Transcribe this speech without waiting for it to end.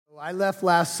I left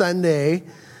last Sunday,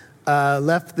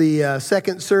 left the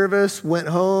second service, went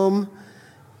home,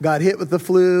 got hit with the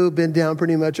flu, been down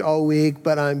pretty much all week,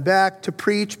 but I'm back to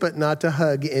preach, but not to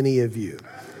hug any of you.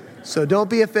 So don't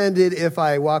be offended if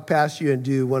I walk past you and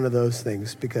do one of those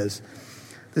things, because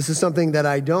this is something that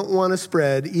I don't want to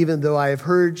spread, even though I have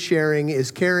heard sharing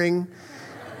is caring.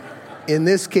 In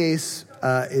this case,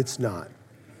 it's not.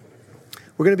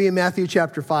 We're going to be in Matthew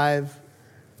chapter 5.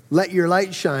 Let your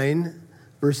light shine,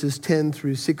 verses 10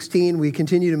 through 16. We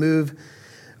continue to move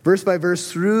verse by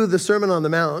verse through the Sermon on the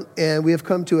Mount, and we have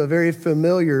come to a very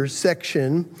familiar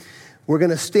section. We're going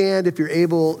to stand, if you're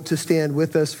able to stand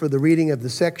with us for the reading of the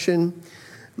section.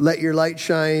 Let your light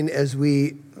shine as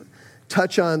we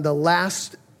touch on the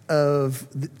last of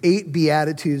the 8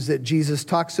 Beatitudes that Jesus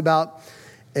talks about,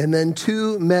 and then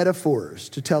 2 metaphors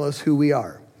to tell us who we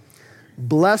are.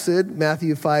 Blessed,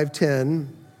 Matthew 5:10,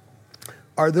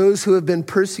 are those who have been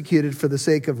persecuted for the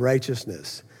sake of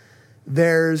righteousness.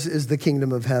 Theirs is the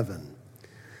kingdom of heaven.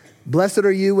 Blessed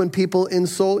are you when people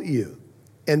insult you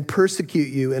and persecute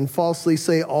you and falsely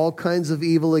say all kinds of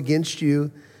evil against you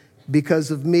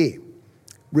because of me.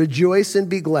 Rejoice and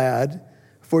be glad,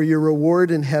 for your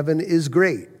reward in heaven is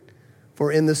great.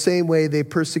 For in the same way they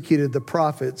persecuted the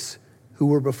prophets who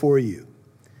were before you.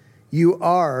 You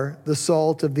are the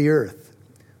salt of the earth.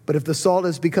 But if the salt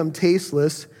has become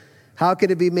tasteless, how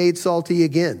can it be made salty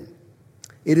again?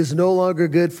 It is no longer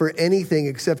good for anything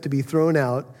except to be thrown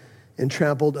out and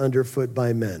trampled underfoot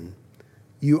by men.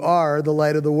 You are the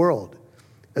light of the world.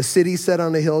 A city set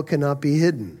on a hill cannot be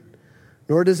hidden.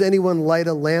 Nor does anyone light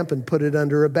a lamp and put it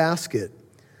under a basket,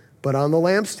 but on the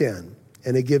lampstand,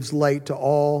 and it gives light to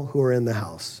all who are in the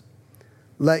house.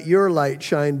 Let your light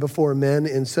shine before men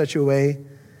in such a way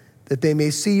that they may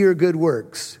see your good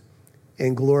works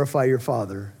and glorify your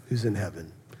Father who's in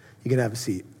heaven. You can have a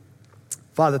seat.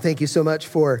 Father, thank you so much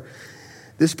for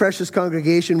this precious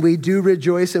congregation. We do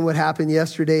rejoice in what happened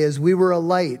yesterday as we were a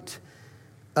light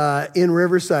in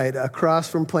Riverside across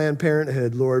from Planned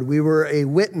Parenthood, Lord. We were a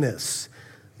witness.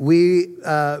 We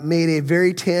made a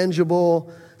very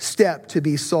tangible step to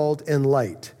be salt and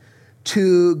light,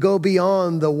 to go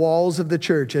beyond the walls of the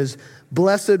church. As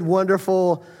blessed,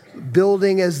 wonderful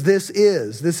building as this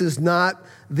is not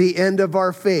the end of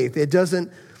our faith. It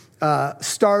doesn't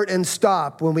start and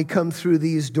stop when we come through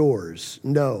these doors.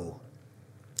 No.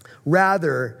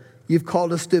 Rather, you've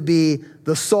called us to be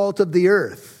the salt of the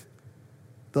earth,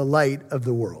 the light of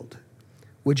the world.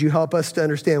 Would you help us to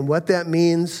understand what that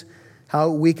means, how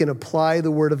we can apply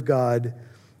the word of God,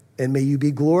 and may you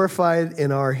be glorified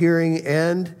in our hearing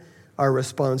and our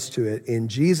response to it. In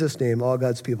Jesus' name, all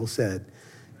God's people said,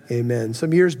 amen.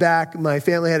 Some years back, my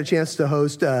family had a chance to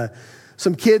host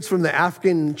some kids from the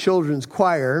African Children's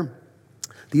Choir.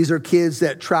 These are kids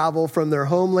that travel from their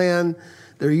homeland.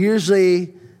 They're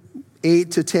usually 8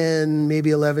 to 10,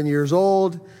 maybe 11 years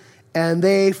old, and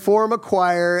they form a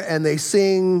choir and they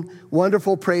sing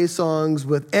wonderful praise songs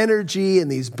with energy and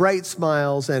these bright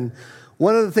smiles. And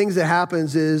one of the things that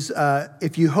happens is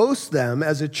if you host them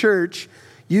as a church,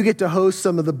 you get to host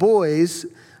some of the boys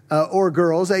or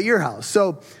girls at your house.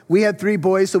 So we had 3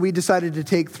 boys, so we decided to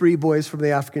take 3 boys from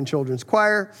the African Children's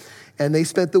Choir, and they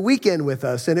spent the weekend with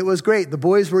us, and it was great. The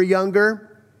boys were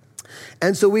younger,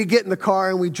 and so we get in the car,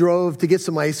 and we drove to get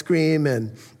some ice cream,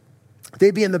 and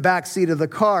they'd be in the back seat of the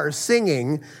car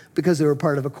singing because they were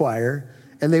part of a choir,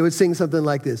 and they would sing something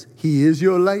like this: He is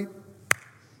your light,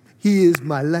 He is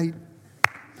my light.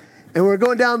 And we're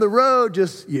going down the road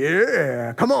just,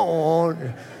 yeah, come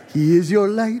on. He is your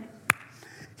light.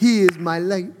 He is my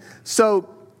light. So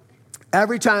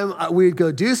every time we'd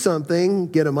go do something,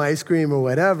 get them ice cream or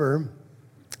whatever,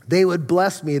 they would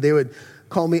bless me. They would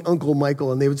call me Uncle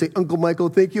Michael, and they would say, Uncle Michael,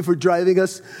 thank you for driving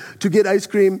us to get ice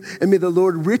cream, and may the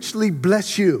Lord richly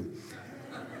bless you.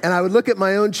 And I would look at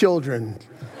my own children.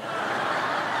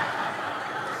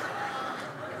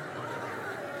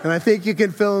 And I think you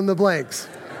can fill in the blanks.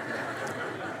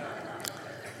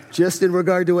 Just in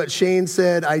regard to what Shane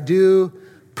said, I do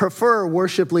prefer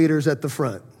worship leaders at the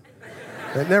front.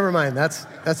 But never mind, that's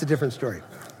a different story.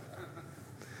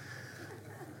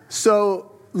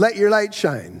 So, let your light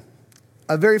shine.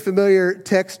 A very familiar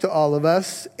text to all of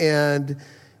us, and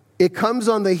it comes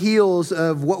on the heels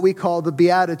of what we call the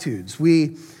Beatitudes.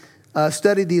 We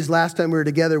studied these last time we were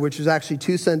together, which was actually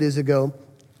 2 Sundays ago.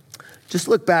 Just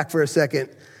look back for a second.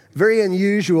 Very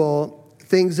unusual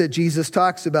things that Jesus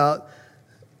talks about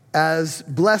as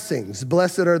blessings.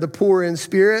 Blessed are the poor in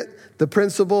spirit, the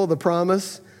principle, the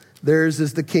promise. Theirs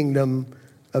is the kingdom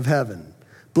of heaven.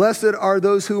 Blessed are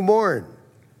those who mourn.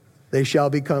 They shall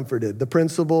be comforted. The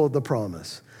principle, the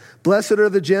promise. Blessed are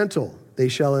the gentle. They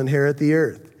shall inherit the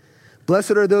earth.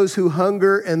 Blessed are those who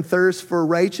hunger and thirst for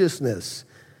righteousness.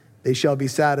 They shall be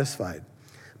satisfied.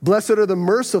 Blessed are the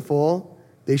merciful.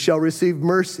 They shall receive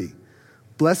mercy.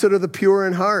 Blessed are the pure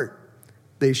in heart.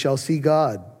 They shall see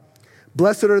God.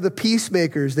 Blessed are the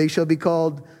peacemakers. They shall be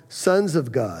called sons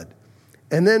of God.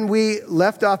 And then we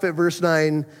left off at verse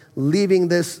 9, leaving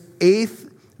this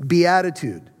eighth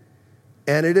beatitude.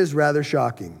 And it is rather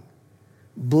shocking.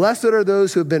 Blessed are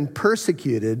those who have been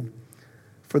persecuted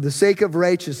for the sake of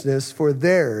righteousness, for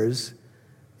theirs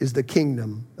is the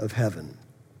kingdom of heaven.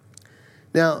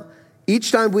 Now,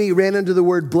 each time we ran into the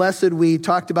word blessed, we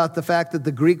talked about the fact that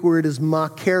the Greek word is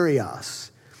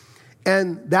makarios.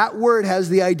 And that word has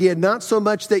the idea not so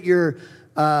much that you're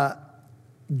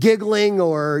giggling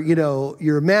or,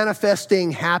 you're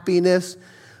manifesting happiness,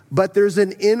 but there's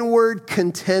an inward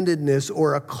contentedness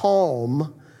or a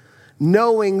calm,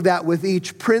 knowing that with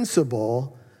each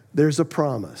principle, there's a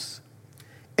promise.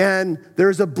 And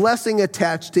there's a blessing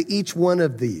attached to each one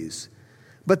of these.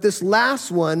 But this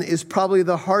last one is probably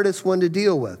the hardest one to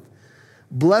deal with.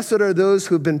 Blessed are those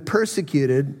who have been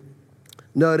persecuted,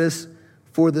 notice,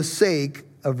 for the sake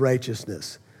of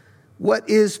righteousness. What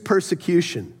is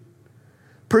persecution?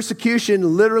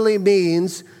 Persecution literally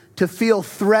means to feel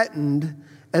threatened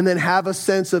and then have a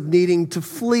sense of needing to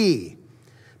flee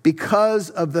because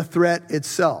of the threat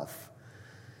itself.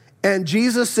 And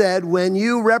Jesus said, when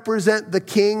you represent the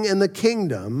king and the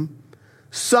kingdom,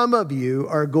 some of you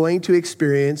are going to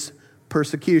experience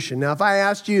persecution. Now, if I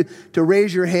asked you to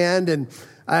raise your hand and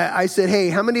I said, hey,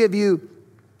 how many of you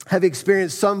have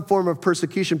experienced some form of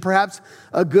persecution? Perhaps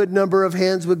a good number of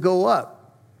hands would go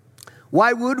up.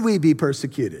 Why would we be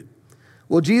persecuted?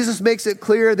 Well, Jesus makes it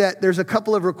clear that there's a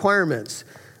couple of requirements.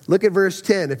 Look at verse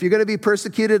 10. If you're going to be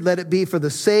persecuted, let it be for the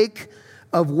sake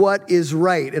of what is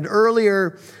right. An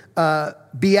earlier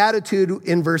beatitude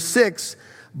in verse 6,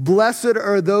 blessed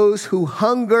are those who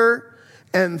hunger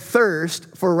and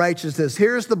thirst for righteousness.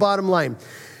 Here's the bottom line.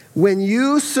 When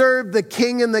you serve the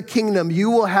king and the kingdom,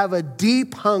 you will have a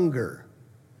deep hunger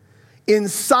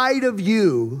inside of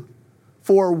you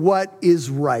for what is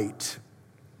right.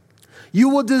 You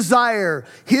will desire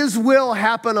his will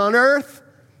happen on earth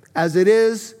as it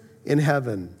is in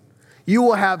heaven. You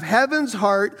will have heaven's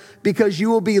heart because you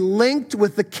will be linked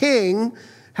with the king,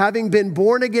 having been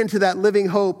born again to that living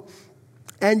hope,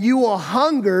 and you will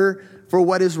hunger for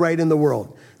what is right in the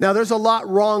world. Now, there's a lot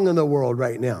wrong in the world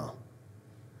right now.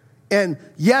 And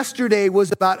yesterday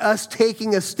was about us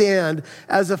taking a stand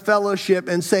as a fellowship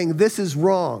and saying, this is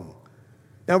wrong.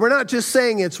 Now, we're not just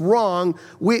saying it's wrong.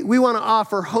 We want to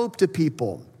offer hope to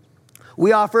people.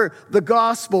 We offer the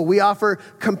gospel. We offer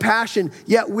compassion.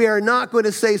 Yet we are not going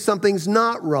to say something's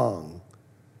not wrong.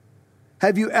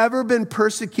 Have you ever been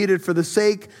persecuted for the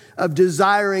sake of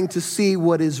desiring to see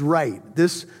what is right?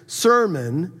 This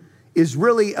sermon is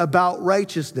really about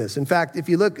righteousness. In fact, if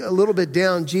you look a little bit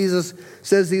down, Jesus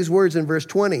says these words in verse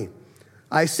 20.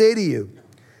 I say to you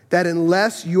that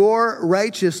unless your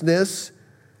righteousness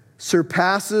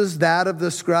surpasses that of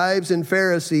the scribes and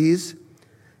Pharisees,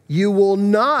 you will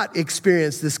not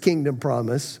experience this kingdom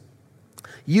promise.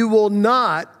 You will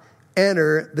not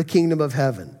enter the kingdom of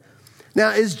heaven.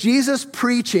 Now, is Jesus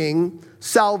preaching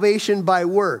salvation by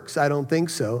works? I don't think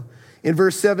so. In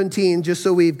verse 17, just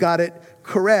so we've got it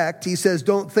correct, he says,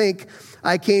 don't think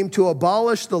I came to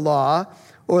abolish the law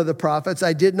or the prophets.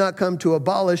 I did not come to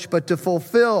abolish, but to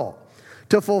fulfill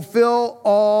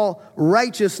all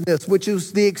righteousness, which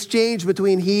is the exchange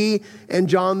between he and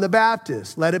John the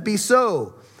Baptist. Let it be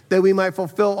so, that we might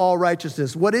fulfill all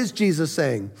righteousness. What is Jesus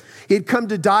saying? He'd come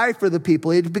to die for the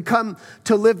people. He'd come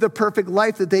to live the perfect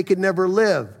life that they could never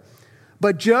live.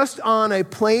 But just on a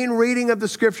plain reading of the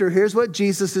scripture, here's what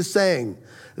Jesus is saying.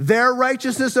 Their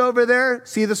righteousness over there,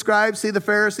 see the scribes, see the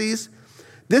Pharisees?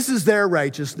 This is their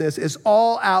righteousness. It's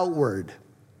all outward.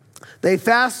 They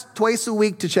fast twice a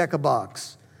week to check a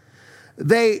box.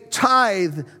 They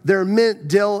tithe their mint,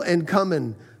 dill, and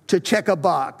cumin to check a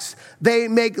box. They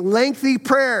make lengthy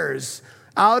prayers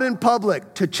out in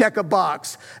public to check a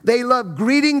box. They love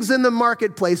greetings in the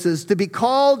marketplaces, to be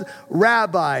called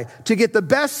rabbi, to get the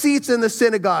best seats in the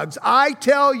synagogues. I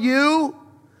tell you,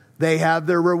 they have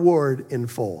their reward in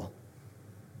full.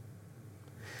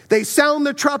 They sound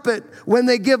the trumpet when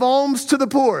they give alms to the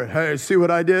poor. Hey, see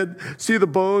what I did? See the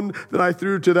bone that I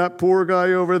threw to that poor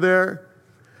guy over there?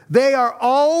 They are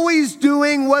always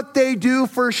doing what they do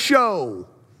for show.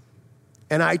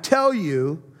 And I tell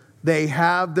you, they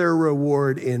have their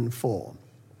reward in full.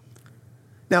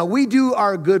 Now, we do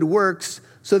our good works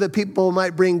so that people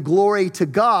might bring glory to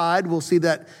God. We'll see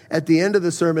that at the end of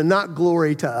the sermon, not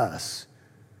glory to us.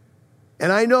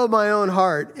 And I know my own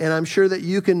heart, and I'm sure that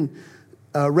you can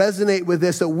resonate with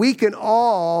this, that we can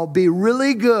all be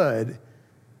really good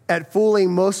at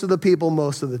fooling most of the people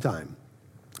most of the time.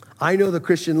 I know the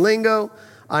Christian lingo.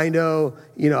 I know,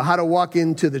 how to walk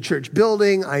into the church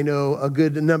building. I know a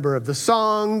good number of the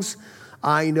songs.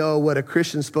 I know what a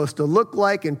Christian's supposed to look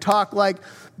like and talk like.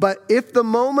 But if the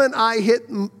moment I hit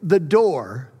the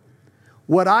door,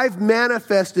 what I've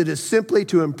manifested is simply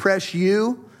to impress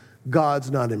you,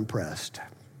 God's not impressed.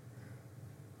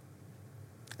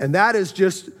 And that is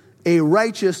just a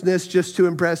righteousness just to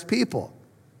impress people.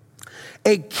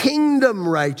 A kingdom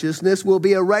righteousness will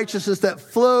be a righteousness that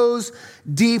flows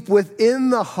deep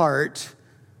within the heart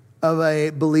of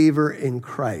a believer in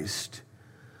Christ,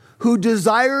 who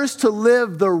desires to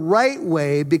live the right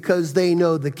way because they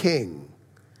know the King,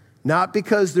 not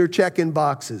because they're checking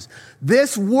boxes.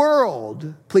 This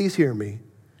world, please hear me,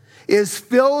 is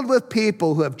filled with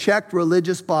people who have checked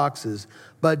religious boxes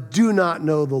but do not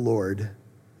know the Lord.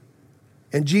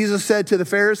 And Jesus said to the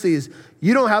Pharisees,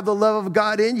 you don't have the love of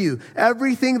God in you.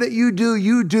 Everything that you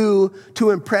do to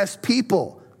impress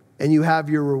people, and you have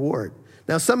your reward.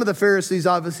 Now, some of the Pharisees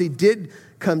obviously did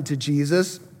come to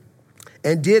Jesus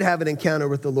and did have an encounter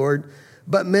with the Lord,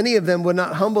 but many of them would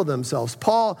not humble themselves.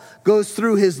 Paul goes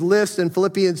through his list in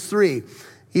Philippians 3.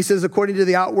 He says, according to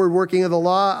the outward working of the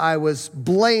law, I was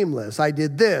blameless. I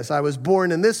did this. I was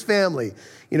born in this family.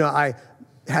 I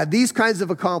had these kinds of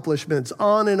accomplishments.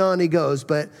 On and on he goes.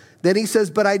 But then he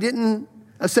says, but I didn't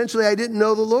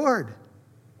know the Lord.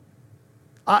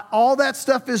 All that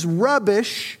stuff is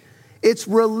rubbish. It's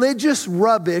religious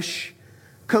rubbish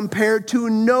compared to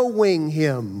knowing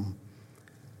him.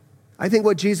 I think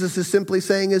what Jesus is simply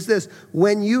saying is this: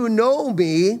 when you know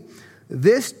me,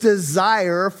 this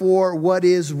desire for what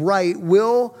is right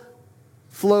will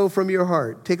flow from your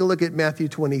heart. Take a look at Matthew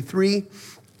 23.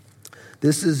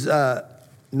 This is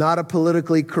not a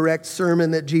politically correct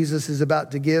sermon that Jesus is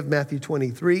about to give, Matthew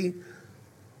 23.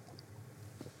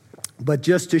 But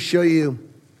just to show you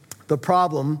the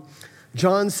problem,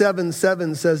 John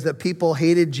 7:7 says that people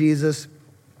hated Jesus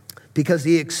because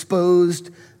he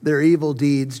exposed their evil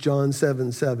deeds. John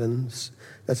 7:7.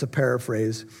 That's a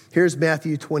paraphrase. Here's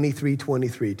Matthew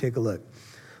 23:23. Take a look.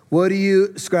 Woe to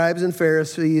you, scribes and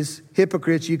Pharisees,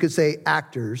 hypocrites, you could say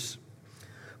actors,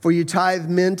 for you tithe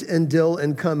mint and dill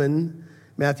and cumin,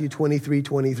 Matthew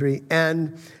 23:23,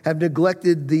 and have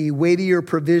neglected the weightier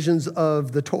provisions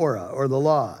of the Torah or the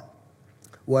law.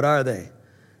 What are they?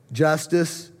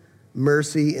 Justice,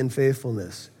 mercy, and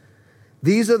faithfulness.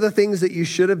 These are the things that you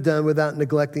should have done without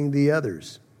neglecting the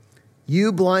others.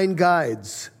 You blind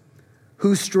guides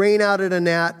who strain out at a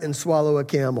gnat and swallow a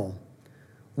camel.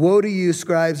 Woe to you,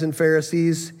 scribes and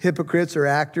Pharisees, hypocrites or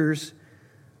actors,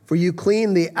 for you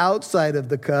clean the outside of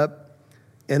the cup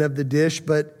and of the dish,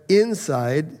 but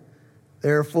inside they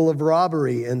are full of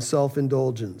robbery and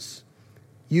self-indulgence.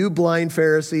 You blind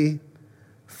Pharisee,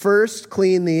 first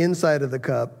clean the inside of the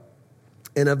cup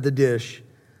and of the dish,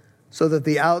 so that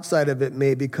the outside of it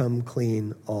may become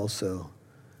clean also.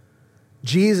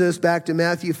 Jesus, back to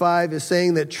Matthew 5, is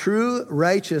saying that true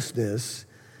righteousness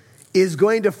is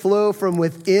going to flow from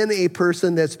within a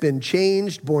person that's been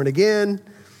changed, born again,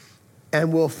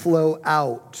 and will flow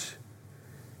out.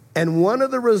 And one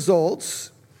of the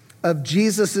results of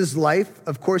Jesus' life,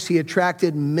 of course, he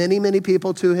attracted many, many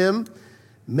people to him.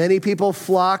 Many people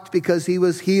flocked because he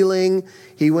was healing.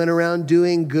 He went around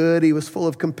doing good. He was full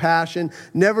of compassion.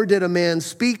 Never did a man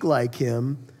speak like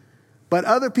him. But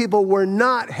other people were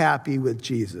not happy with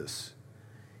Jesus.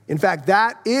 In fact,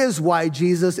 that is why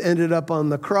Jesus ended up on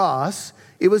the cross.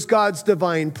 It was God's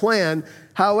divine plan.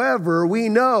 However, we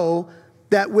know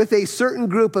that with a certain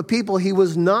group of people, he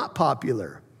was not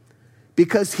popular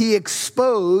because he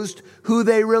exposed who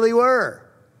they really were.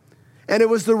 And it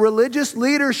was the religious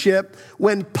leadership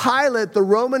when Pilate, the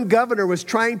Roman governor, was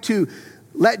trying to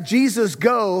let Jesus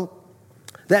go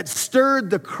that stirred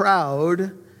the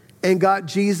crowd and got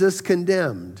Jesus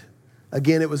condemned.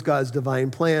 Again, it was God's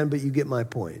divine plan, but you get my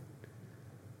point.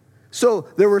 So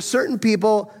there were certain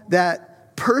people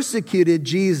that persecuted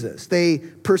Jesus. They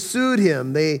pursued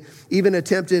him. They even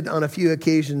attempted on a few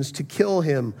occasions to kill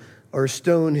him or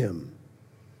stone him.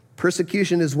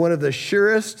 Persecution is one of the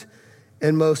surest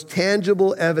and most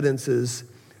tangible evidences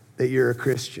that you're a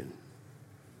Christian.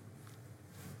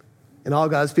 And all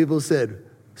God's people said,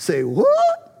 say what?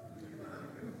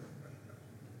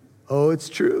 Oh, it's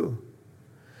true.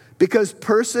 Because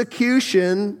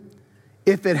persecution,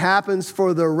 if it happens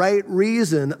for the right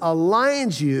reason,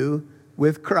 aligns you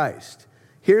with Christ.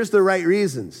 Here's the right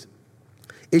reasons.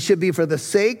 It should be for the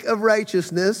sake of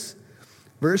righteousness.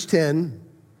 Verse 10,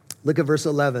 look at verse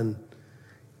 11.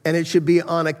 And it should be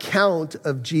on account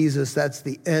of Jesus. That's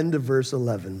the end of verse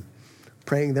 11.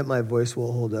 Praying that my voice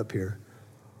will hold up here.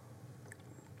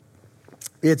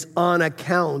 It's on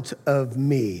account of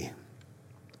me.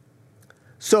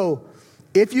 So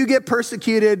if you get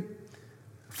persecuted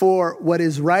for what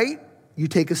is right, you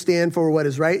take a stand for what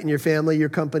is right in your family, your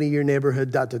company, your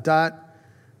neighborhood, ...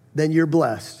 then you're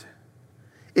blessed.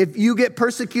 If you get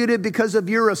persecuted because of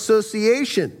your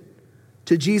association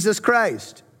to Jesus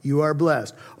Christ, you are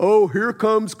blessed. Oh, here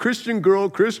comes Christian girl,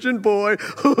 Christian boy.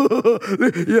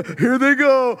 Yeah, here they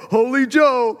go, Holy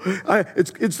Joe.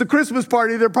 It's the Christmas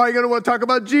party. They're probably going to want to talk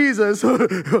about Jesus.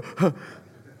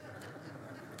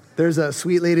 There's a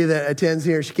sweet lady that attends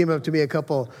here. She came up to me a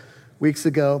couple weeks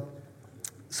ago.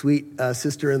 Sweet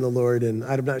sister in the Lord, and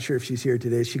I'm not sure if she's here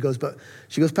today. She goes,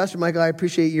 Pastor Michael, I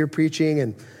appreciate your preaching,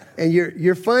 and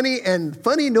you're funny, and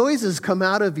funny noises come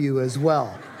out of you as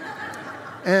well.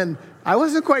 And I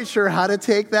wasn't quite sure how to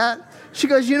take that. She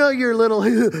goes, you're little,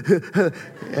 and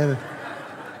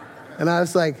I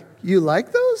was like, you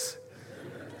like those?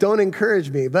 Don't encourage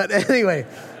me. But anyway.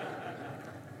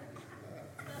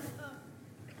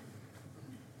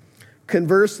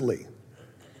 Conversely,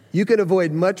 you can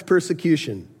avoid much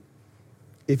persecution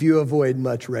if you avoid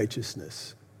much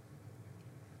righteousness.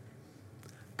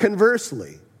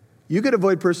 Conversely, you could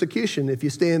avoid persecution if you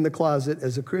stay in the closet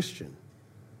as a Christian.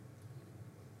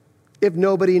 If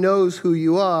nobody knows who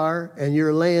you are and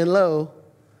you're laying low,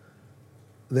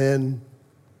 then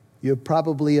you'll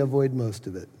probably avoid most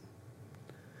of it.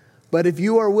 But if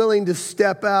you are willing to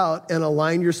step out and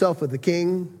align yourself with the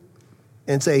King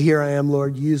and say, here I am,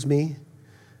 Lord, use me,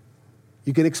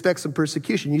 you can expect some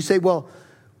persecution. You say, well,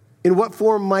 in what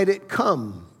form might it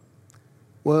come?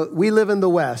 Well, we live in the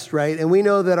West, right? And we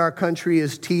know that our country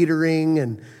is teetering,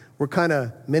 and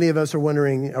many of us are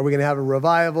wondering, are we going to have a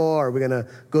revival? Are we going to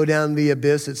go down the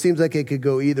abyss? It seems like it could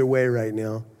go either way right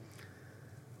now.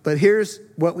 But here's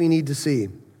what we need to see.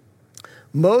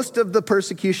 Most of the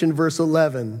persecution, verse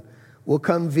 11, will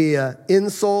come via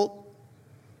insult,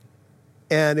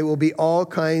 and it will be all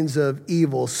kinds of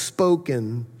evil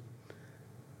spoken,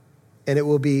 and it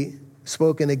will be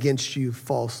spoken against you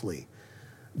falsely.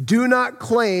 Do not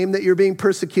claim that you're being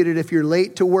persecuted if you're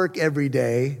late to work every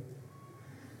day.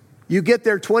 You get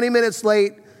there 20 minutes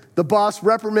late, the boss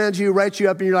reprimands you, writes you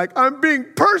up, and you're like, I'm being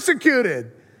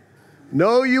persecuted.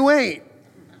 No, you ain't.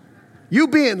 You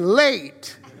being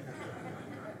late.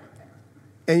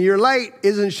 And your light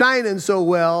isn't shining so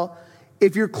well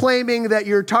if you're claiming that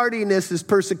your tardiness is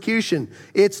persecution.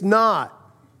 It's not.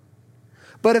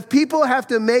 But if people have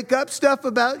to make up stuff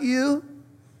about you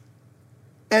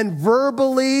and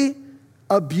verbally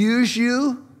abuse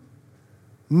you,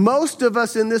 most of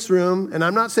us in this room, and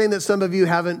I'm not saying that some of you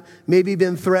haven't maybe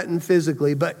been threatened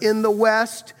physically, but in the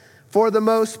West, for the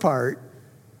most part,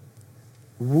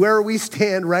 where we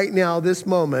stand right now, this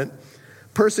moment,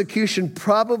 persecution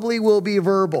probably will be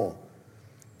verbal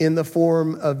in the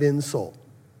form of insult,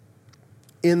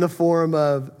 in the form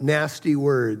of nasty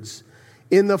words,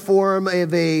 in the form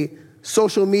of a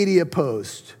social media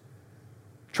post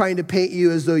trying to paint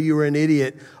you as though you were an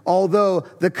idiot. Although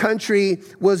the country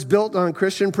was built on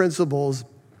Christian principles,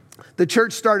 the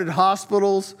church started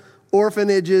hospitals,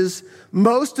 orphanages.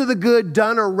 Most of the good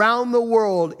done around the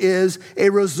world is a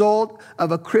result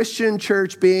of a Christian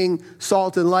church being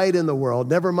salt and light in the world.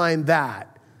 Never mind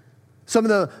that. Some of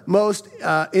the most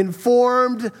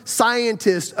informed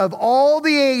scientists of all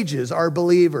the ages are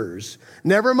believers.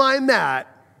 Never mind that.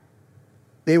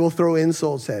 They will throw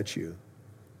insults at you.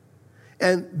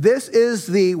 And this is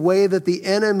the way that the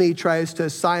enemy tries to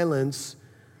silence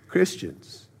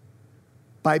Christians,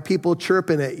 by people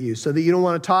chirping at you so that you don't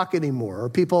want to talk anymore, or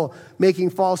people making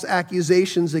false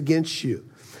accusations against you.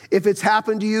 If it's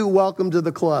happened to you, welcome to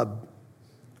the club.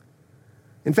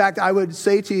 In fact, I would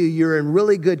say to you, you're in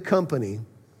really good company,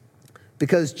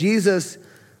 because Jesus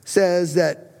says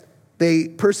that they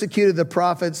persecuted the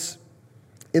prophets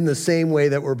in the same way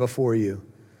that were before you.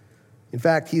 In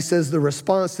fact, he says the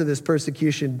response to this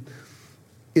persecution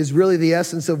is really the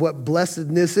essence of what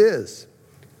blessedness is.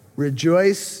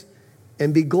 Rejoice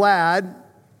and be glad,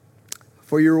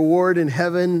 for your reward in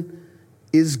heaven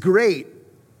is great,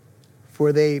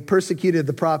 for they persecuted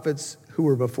the prophets who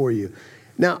were before you.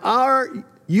 Now, are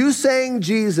you saying,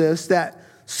 Jesus, that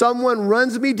someone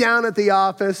runs me down at the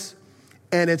office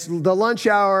and it's the lunch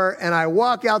hour and I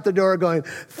walk out the door going,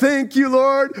 thank you,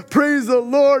 Lord, praise the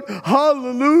Lord,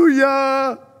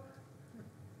 hallelujah?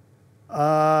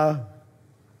 I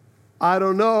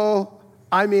don't know.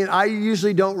 I mean, I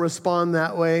usually don't respond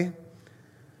that way.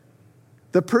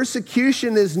 The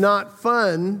persecution is not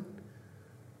fun.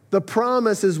 The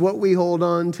promise is what we hold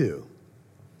on to.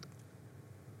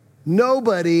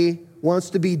 Nobody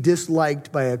wants to be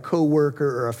disliked by a coworker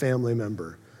or a family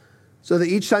member. So that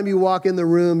each time you walk in the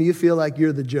room, you feel like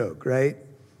you're the joke, right?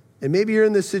 And maybe you're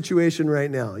in this situation right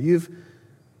now. You've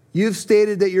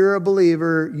stated that you're a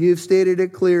believer. You've stated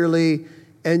it clearly.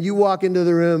 And you walk into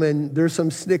the room and there's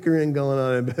some snickering going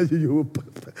on.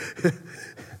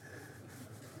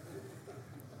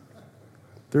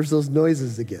 There's those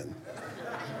noises again.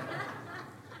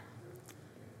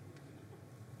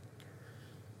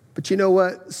 But you know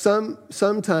what?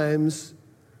 Sometimes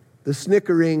the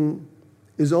snickering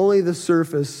is only the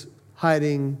surface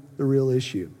hiding the real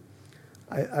issue.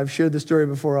 I've shared the story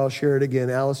before. I'll share it again.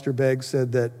 Alistair Begg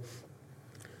said that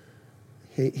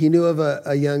he knew of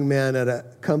a young man at a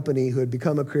company who had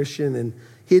become a Christian, and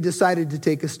he had decided to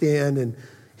take a stand. And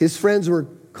his friends were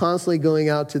constantly going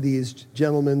out to these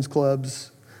gentlemen's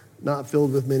clubs, not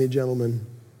filled with many gentlemen.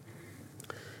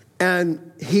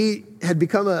 And he had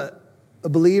become a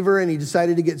believer, and he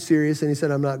decided to get serious, and he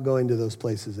said, I'm not going to those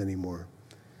places anymore.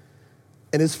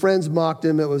 And his friends mocked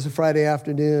him. It was a Friday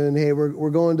afternoon. Hey, we're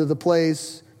going to the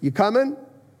place. You coming?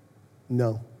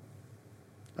 No.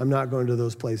 I'm not going to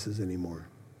those places anymore.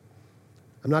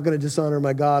 I'm not going to dishonor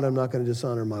my God. I'm not going to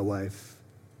dishonor my wife.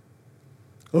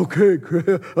 Okay,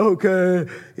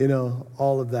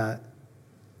 all of that.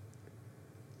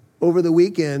 Over the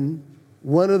weekend,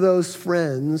 one of those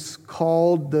friends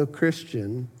called the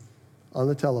Christian on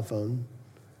the telephone,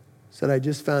 said, I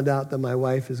just found out that my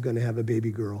wife is going to have a baby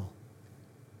girl.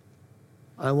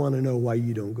 I want to know why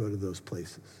you don't go to those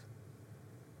places.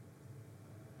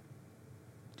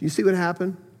 Do you see what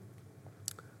happened?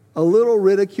 A little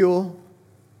ridicule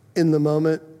in the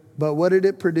moment, but what did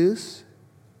it produce?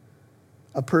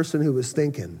 A person who was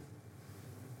thinking.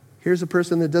 Here's a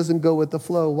person that doesn't go with the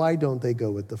flow. Why don't they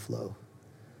go with the flow?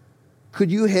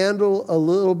 Could you handle a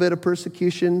little bit of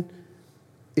persecution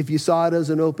if you saw it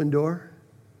as an open door?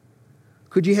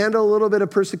 Could you handle a little bit of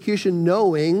persecution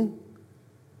knowing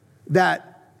that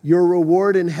your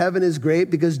reward in heaven is great,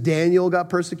 because Daniel got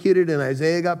persecuted and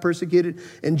Isaiah got persecuted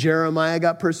and Jeremiah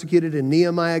got persecuted and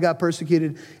Nehemiah got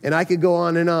persecuted, and I could go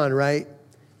on and on, right?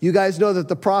 You guys know that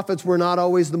the prophets were not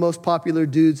always the most popular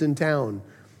dudes in town.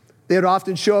 They would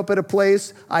often show up at a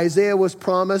place. Isaiah was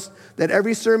promised that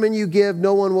every sermon you give,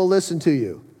 no one will listen to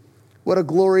you. What a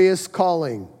glorious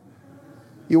calling.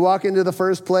 You walk into the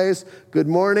first place, good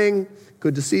morning,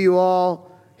 good to see you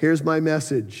all, here's my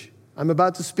message. I'm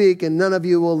about to speak, and none of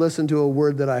you will listen to a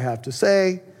word that I have to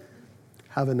say.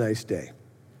 Have a nice day.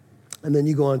 And then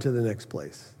you go on to the next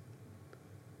place.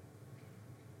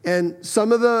 And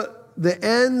some of the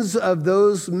ends of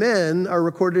those men are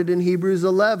recorded in Hebrews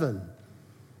 11.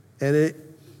 And it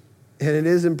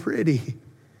isn't pretty.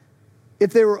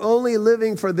 If they were only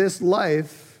living for this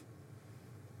life,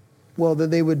 well, then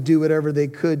they would do whatever they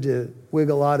could to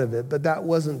wiggle out of it. But that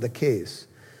wasn't the case.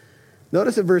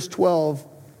 Notice in verse 12,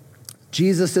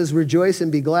 Jesus says, rejoice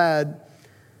and be glad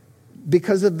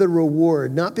because of the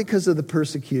reward, not because of the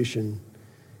persecution.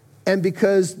 And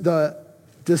because the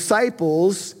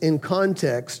disciples, in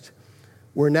context,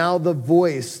 were now the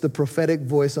voice, the prophetic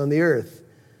voice on the earth.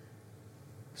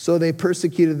 So they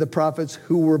persecuted the prophets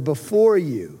who were before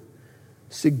you,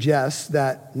 suggests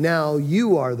that now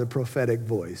you are the prophetic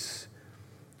voice.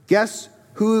 Guess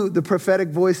who the prophetic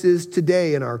voice is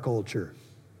today in our culture?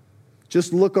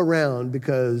 Just look around,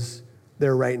 because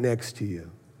they're right next to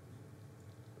you.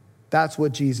 That's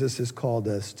what Jesus has called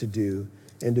us to do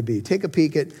and to be. Take a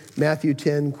peek at Matthew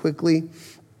 10 quickly.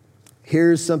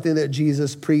 Here's something that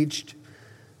Jesus preached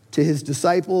to his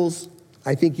disciples.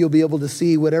 I think you'll be able to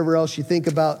see, whatever else you think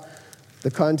about the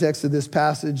context of this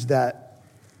passage, that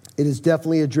it is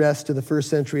definitely addressed to the first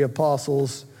century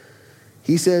apostles.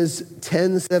 He says,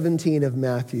 10:17 of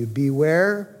Matthew,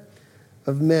 beware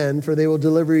of men, for they will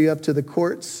deliver you up to the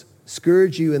courts,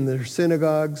 scourge you in their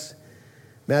synagogues.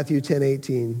 Matthew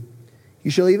 10:18.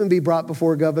 You shall even be brought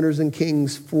before governors and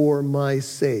kings for my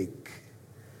sake,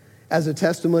 as a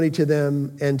testimony to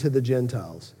them and to the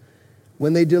Gentiles.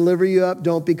 When they deliver you up,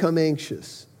 don't become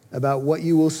anxious about what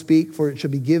you will speak, for it shall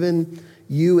be given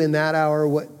you in that hour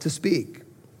what to speak.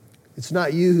 It's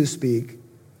not you who speak,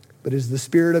 but it is the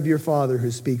Spirit of your Father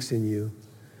who speaks in you.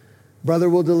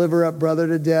 Brother will deliver up brother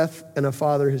to death, and a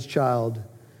father his child.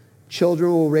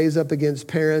 Children will raise up against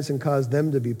parents and cause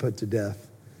them to be put to death.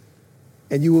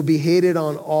 And you will be hated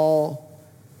on all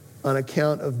on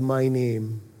account of my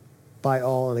name, by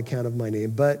all on account of my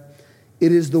name. But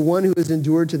it is the one who has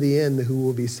endured to the end who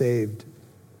will be saved.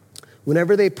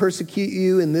 Whenever they persecute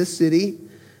you in this city,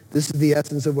 this is the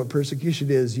essence of what persecution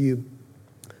is. You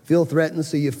feel threatened,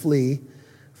 so you flee.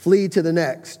 Flee to the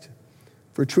next.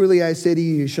 For truly I say to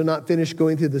you, you shall not finish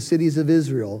going through the cities of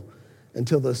Israel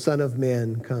until the Son of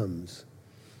Man comes.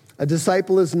 A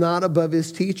disciple is not above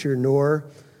his teacher, nor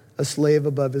a slave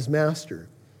above his master.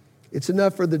 It's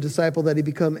enough for the disciple that he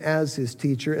become as his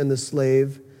teacher and the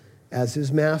slave as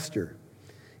his master.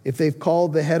 If they've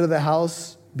called the head of the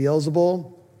house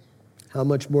Beelzebul, how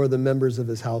much more the members of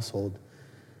his household?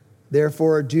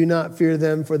 Therefore, do not fear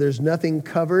them, for there's nothing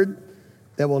covered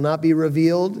that will not be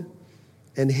revealed,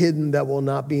 and hidden that will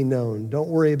not be known. Don't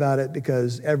worry about it,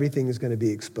 because everything is going to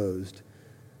be exposed.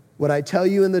 What I tell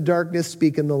you in the darkness,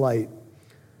 speak in the light.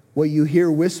 What you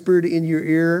hear whispered in your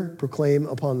ear, proclaim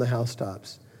upon the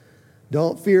housetops.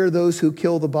 Don't fear those who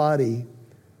kill the body,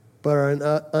 but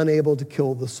are unable to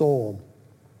kill the soul.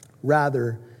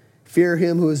 Rather, fear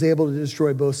him who is able to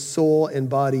destroy both soul and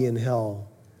body in hell.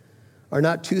 Are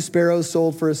not 2 sparrows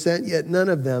sold for a cent? Yet none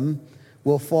of them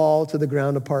will fall to the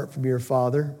ground apart from your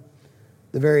Father.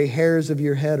 The very hairs of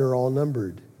your head are all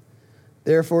numbered.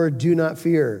 Therefore, do not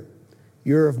fear.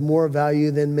 You're of more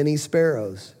value than many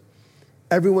sparrows.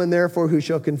 Everyone, therefore, who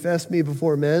shall confess me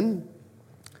before men,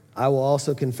 I will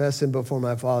also confess him before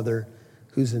my Father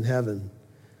who's in heaven.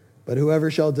 But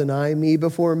whoever shall deny me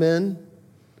before men,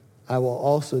 I will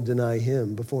also deny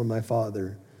him before my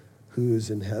Father who's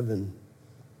in heaven.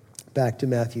 Back to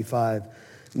Matthew 5.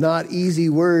 Not easy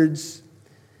words,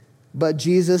 but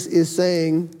Jesus is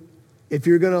saying, if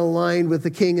you're going to align with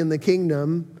the king and the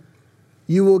kingdom,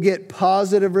 you will get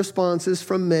positive responses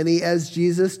from many, as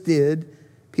Jesus did.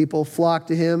 People flocked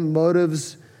to him.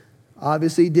 Motives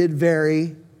obviously did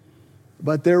vary,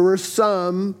 but there were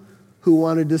some who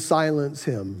wanted to silence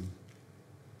him.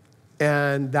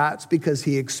 And that's because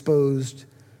he exposed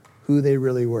who they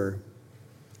really were.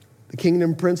 The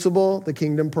kingdom principle, the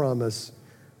kingdom promise.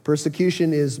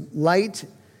 Persecution is light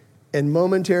and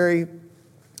momentary,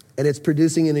 and it's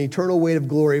producing an eternal weight of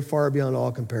glory far beyond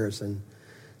all comparison.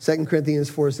 2 Corinthians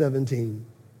 4:17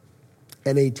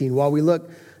 and 18. While we look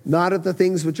not at the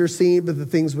things which are seen, but the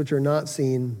things which are not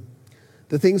seen.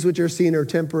 The things which are seen are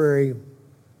temporary.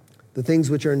 The things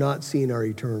which are not seen are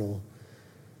eternal.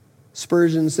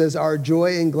 Spurgeon says, our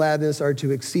joy and gladness are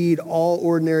to exceed all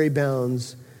ordinary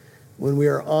bounds when we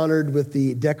are honored with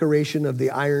the decoration of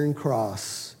the Iron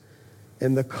Cross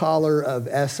and the collar of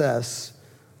SS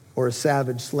or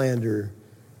savage slander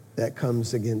that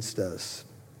comes against us.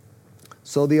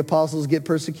 So the apostles get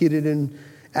persecuted in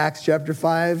Acts chapter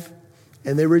 5,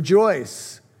 and they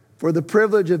rejoice for the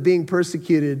privilege of being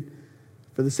persecuted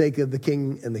for the sake of the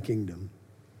king and the kingdom.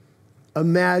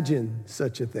 Imagine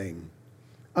such a thing.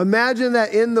 Imagine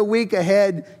that in the week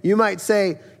ahead, you might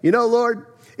say, you know, Lord,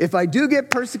 if I do get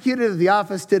persecuted at the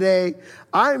office today,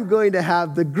 I'm going to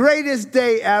have the greatest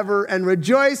day ever and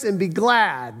rejoice and be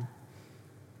glad.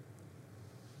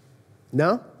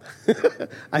 No?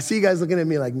 I see you guys looking at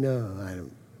me like, no, I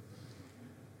don't.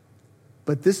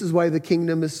 But this is why the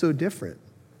kingdom is so different.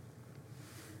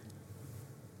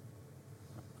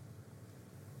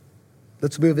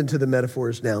 Let's move into the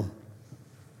metaphors now.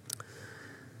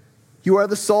 You are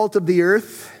the salt of the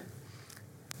earth,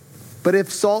 but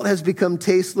if salt has become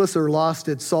tasteless or lost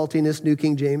its saltiness, New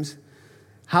King James,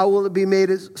 how will it be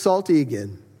made salty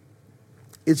again?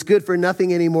 It's good for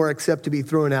nothing anymore except to be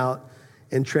thrown out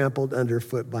and trampled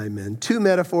underfoot by men. 2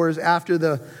 metaphors after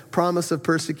the promise of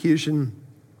persecution.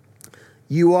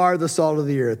 You are the salt of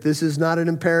the earth. This is not an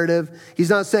imperative.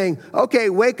 He's not saying, okay,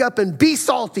 wake up and be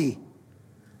salty.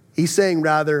 He's saying,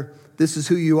 rather, this is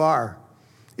who you are.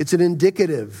 It's an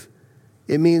indicative.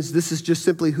 It means this is just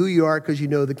simply who you are because you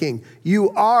know the king.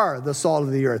 You are the salt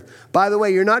of the earth. By the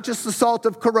way, you're not just the salt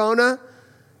of Corona,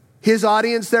 his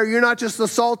audience there. You're not just the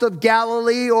salt of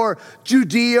Galilee or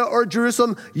Judea or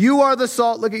Jerusalem. You are the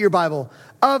salt, look at your Bible,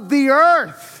 of the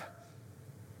earth.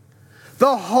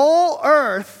 The whole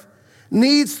earth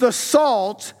needs the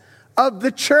salt of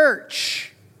the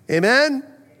church. Amen?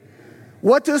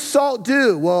 What does salt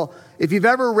do? Well, if you've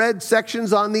ever read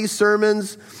sections on these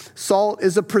sermons, salt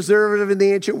is a preservative in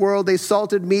the ancient world. They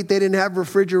salted meat. They didn't have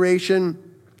refrigeration.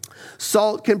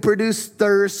 Salt can produce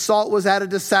thirst. Salt was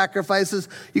added to sacrifices.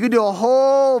 You could do a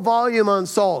whole volume on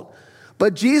salt.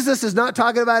 But Jesus is not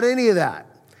talking about any of that.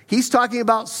 He's talking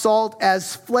about salt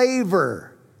as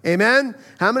flavor. Amen?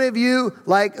 How many of you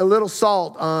like a little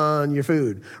salt on your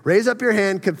food? Raise up your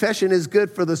hand. Confession is good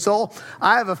for the soul.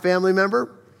 I have a family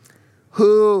member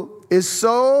who is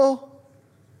so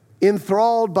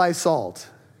enthralled by salt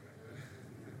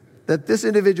that this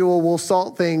individual will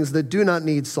salt things that do not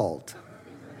need salt.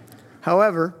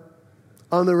 However,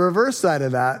 on the reverse side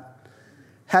of that,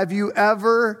 have you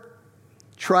ever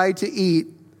tried to eat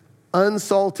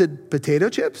unsalted potato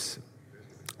chips?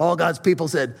 All God's people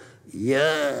said,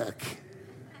 yuck.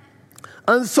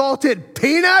 Unsalted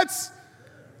peanuts?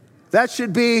 That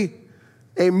should be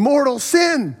a mortal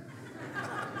sin.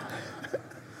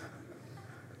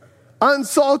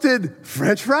 Unsalted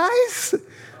French fries?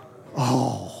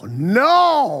 Oh,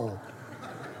 no.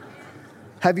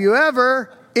 Have you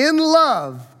ever, in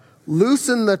love,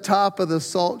 loosened the top of the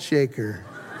salt shaker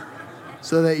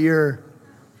so that your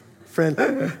friend,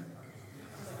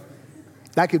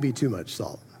 that could be too much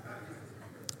salt.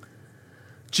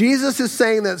 Jesus is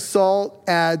saying that salt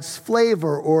adds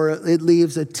flavor, or it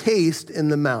leaves a taste in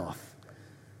the mouth.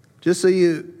 Just so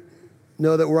you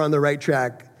know that we're on the right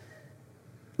track,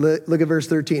 look at verse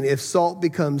 13. If salt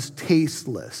becomes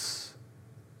tasteless,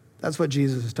 that's what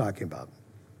Jesus is talking about.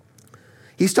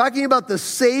 He's talking about the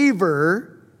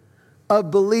savor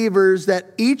of believers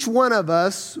that each one of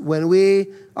us, when we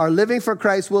are living for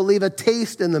Christ, will leave a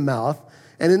taste in the mouth.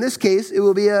 And in this case, it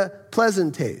will be a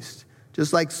pleasant taste,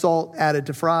 just like salt added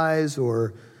to fries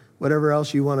or whatever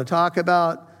else you want to talk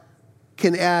about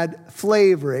can add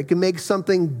flavor. It can make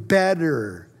something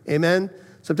better. Amen?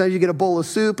 Sometimes you get a bowl of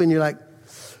soup and you're like,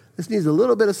 this needs a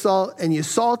little bit of salt, and you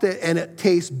salt it and it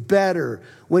tastes better.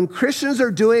 When Christians are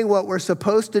doing what we're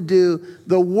supposed to do,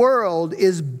 the world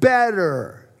is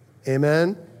better.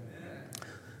 Amen?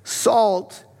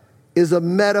 Salt is a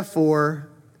metaphor,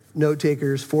 note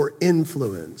takers, for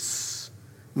influence.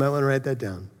 You might want to write that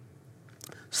down.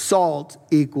 Salt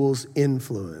equals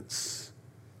influence.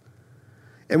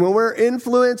 And when we're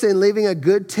influenced and leaving a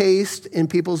good taste in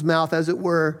people's mouth, as it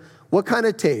were, what kind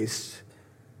of taste?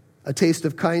 A taste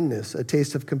of kindness, a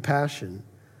taste of compassion.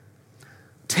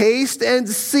 Taste and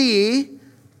see,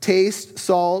 taste,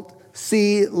 salt,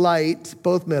 see, light,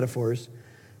 both metaphors.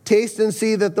 Taste and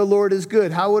see that the Lord is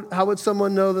good. How would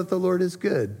someone know that the Lord is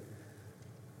good?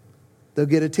 They'll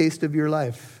get a taste of your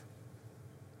life.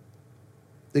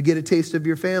 They'll get a taste of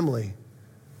your family.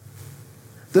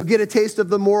 They'll get a taste of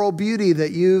the moral beauty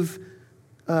that you've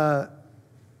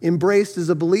embraced as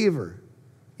a believer.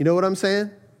 You know what I'm saying?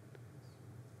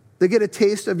 They get a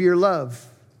taste of your love.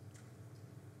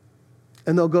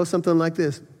 And they'll go something like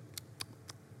this.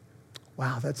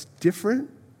 Wow, that's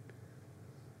different.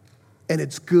 And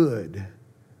it's good.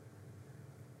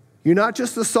 You're not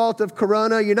just the salt of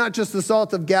Corona. You're not just the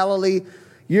salt of Galilee.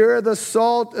 You're the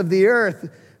salt of the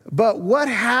earth. But what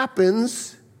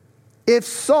happens if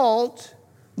salt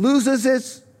loses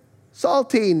its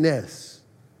saltiness?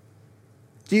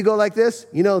 Do you go like this?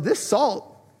 You know, this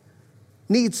salt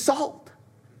needs salt.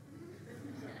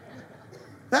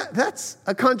 That's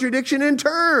a contradiction in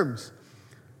terms.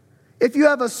 If you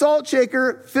have a salt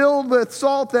shaker filled with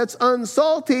salt that's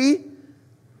unsalty,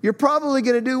 you're probably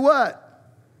going to do what?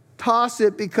 Toss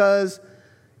it, because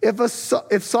if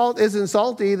salt isn't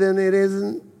salty, then it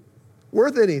isn't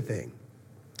worth anything.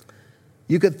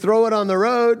 You could throw it on the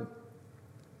road,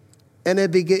 and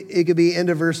it could be, end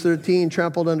of verse 13,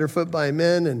 trampled underfoot by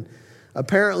men. And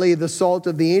apparently the salt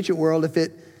of the ancient world, if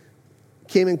it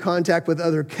came in contact with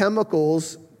other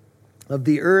chemicals of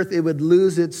the earth, it would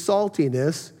lose its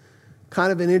saltiness.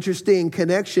 Kind of an interesting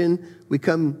connection. We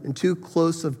come in too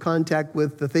close of contact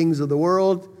with the things of the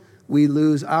world, we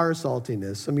lose our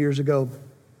saltiness. Some years ago,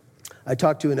 I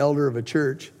talked to an elder of a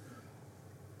church.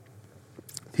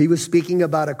 He was speaking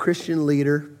about a Christian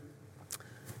leader,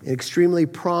 an extremely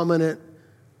prominent,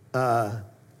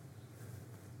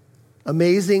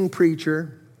 amazing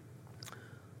preacher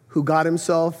who got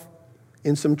himself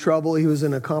in some trouble. He was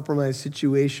in a compromised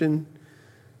situation.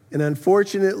 And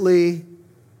unfortunately,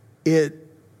 it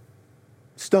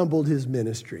stumbled his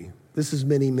ministry. This is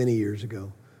many, many years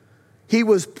ago. He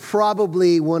was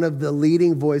probably one of the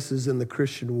leading voices in the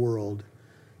Christian world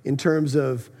in terms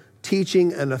of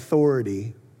teaching and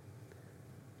authority.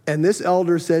 And this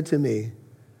elder said to me,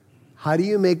 how do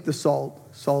you make the salt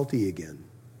salty again?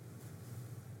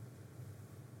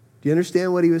 Do you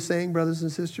understand what he was saying, brothers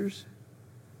and sisters?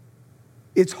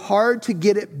 It's hard to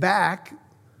get it back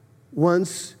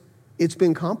once it's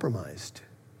been compromised.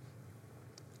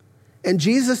 And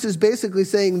Jesus is basically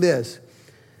saying this: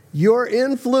 your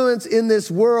influence in this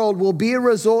world will be a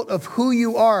result of who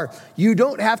you are. You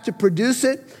don't have to produce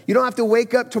it. You don't have to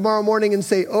wake up tomorrow morning and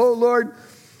say, oh, Lord,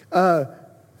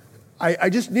 I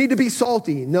just need to be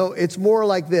salty. No, it's more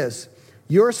like this.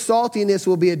 Your saltiness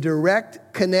will be a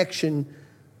direct connection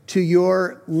to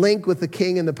your link with the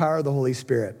King and the power of the Holy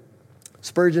Spirit.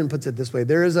 Spurgeon puts it this way: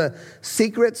 there is a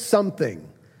secret something,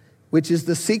 which is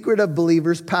the secret of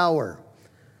believers' power.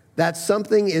 That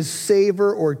something is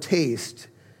savor or taste.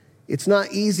 It's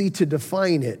not easy to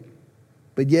define it,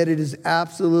 but yet it is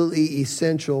absolutely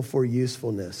essential for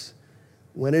usefulness.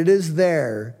 When it is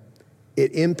there,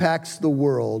 it impacts the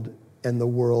world, and the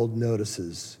world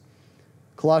notices.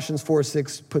 Colossians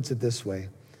 4:6 puts it this way.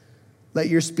 Let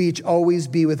your speech always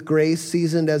be with grace,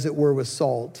 seasoned as it were with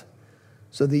salt,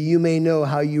 so that you may know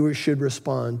how you should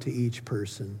respond to each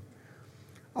person.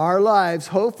 Our lives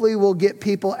hopefully will get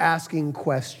people asking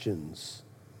questions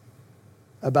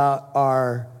about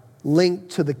our link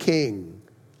to the King,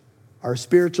 our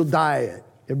spiritual diet.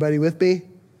 Everybody with me?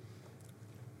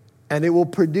 And it will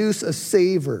produce a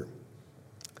savor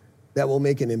that will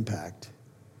make an impact.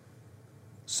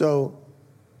 So,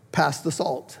 pass the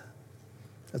salt.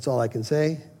 That's all I can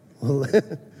say.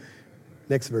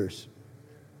 Next verse.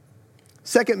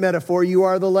 Second metaphor, you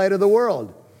are the light of the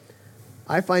world.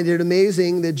 I find it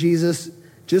amazing that Jesus,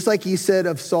 just like he said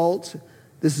of salt,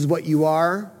 this is what you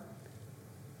are,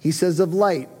 he says of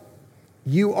light,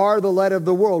 you are the light of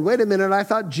the world. Wait a minute, I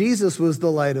thought Jesus was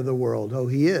the light of the world. Oh,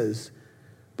 he is.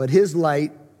 But his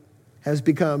light has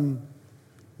become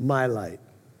my light,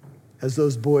 as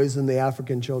those boys in the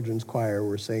African Children's Choir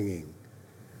were singing.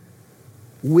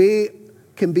 We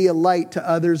can be a light to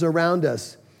others around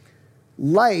us.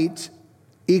 Light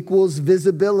equals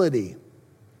visibility.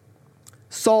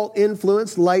 Salt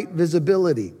influence, light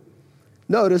visibility.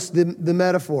 Notice the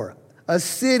metaphor. A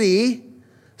city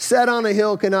set on a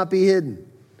hill cannot be hidden.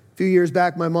 A few years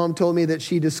back, my mom told me that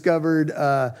she discovered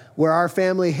where our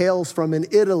family hails from in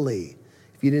Italy.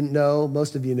 If you didn't know,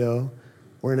 most of you know,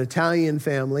 we're an Italian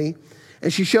family.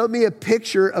 And she showed me a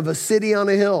picture of a city on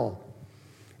a hill.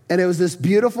 And it was this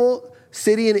beautiful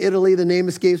city in Italy. The name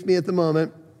escapes me at the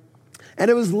moment. And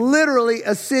it was literally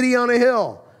a city on a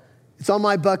hill. It's on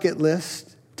my bucket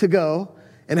list to go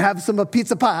and have some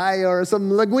pizza pie or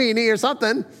some linguine or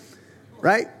something,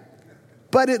 right?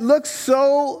 But it looks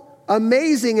so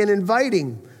amazing and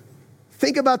inviting.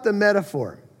 Think about the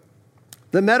metaphor.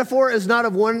 The metaphor is not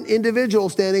of one individual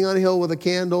standing on a hill with a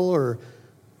candle or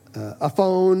a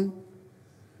phone.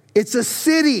 It's a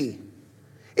city.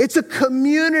 It's a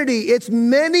community. It's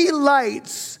many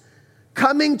lights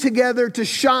coming together to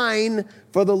shine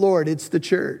for the Lord. It's the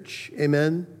church.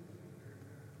 Amen.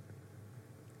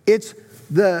 It's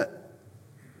the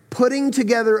putting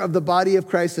together of the body of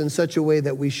Christ in such a way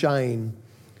that we shine,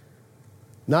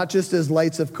 not just as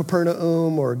lights of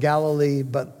Capernaum or Galilee,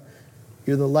 but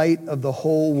you're the light of the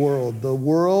whole world. The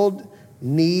world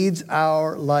needs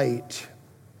our light.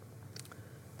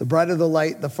 The brighter the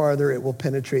light, the farther it will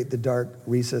penetrate the dark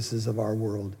recesses of our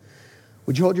world.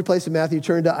 Would you hold your place in Matthew?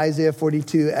 Turn to Isaiah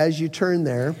 42. As you turn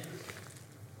there,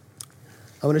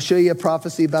 I want to show you a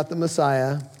prophecy about the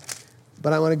Messiah,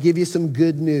 but I want to give you some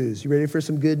good news. You ready for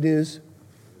some good news?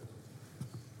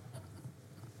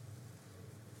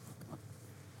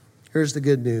 Here's the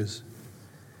good news.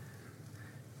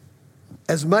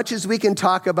 As much as we can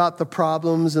talk about the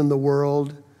problems in the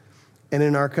world and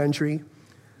in our country,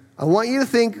 I want you to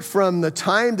think from the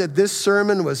time that this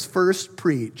sermon was first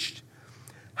preached,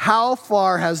 how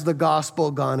far has the gospel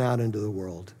gone out into the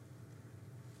world?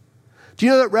 Do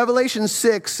you know that Revelation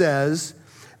 6 says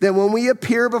that when we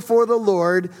appear before the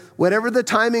Lord, whatever the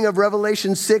timing of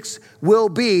Revelation 6 will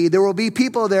be, there will be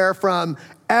people there from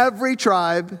every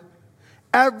tribe,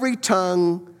 every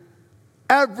tongue,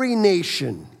 every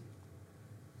nation.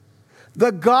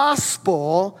 The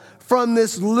gospel from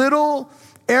this little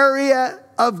area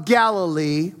of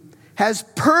Galilee has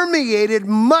permeated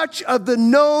much of the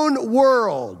known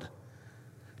world.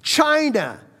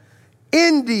 China,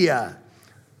 India.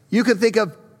 You can think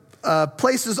of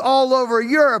places all over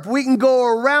Europe. We can go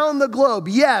around the globe.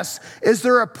 Yes. Is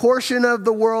there a portion of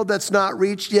the world that's not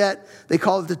reached yet? They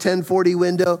call it the 1040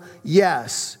 window.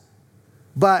 Yes.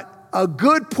 But a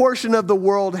good portion of the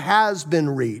world has been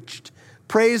reached.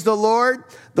 Praise the Lord.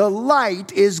 The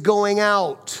light is going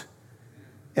out.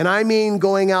 And I mean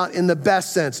going out in the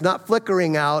best sense, not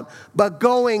flickering out, but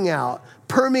going out,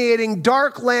 permeating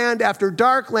dark land after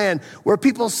dark land, where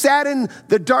people sat in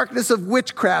the darkness of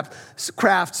witchcraft,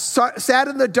 sat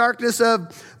in the darkness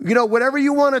of, whatever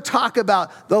you want to talk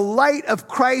about. The light of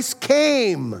Christ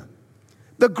came.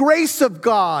 The grace of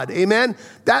God, amen?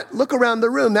 Look around the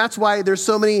room. That's why there's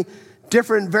so many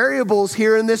different variables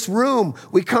here in this room.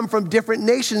 We come from different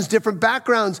nations, different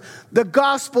backgrounds. The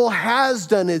gospel has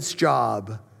done its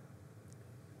job.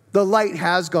 The light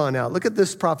has gone out. Look at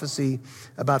this prophecy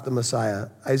about the Messiah.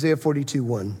 Isaiah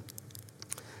 42:1.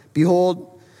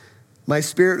 Behold, my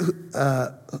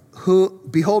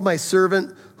behold my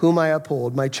servant whom I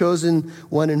uphold, my chosen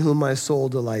one in whom my soul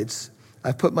delights.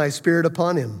 I've put my spirit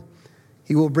upon him.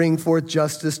 He will bring forth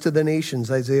justice to the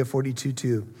nations. Isaiah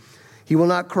 42:2. He will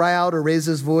not cry out or raise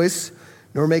his voice,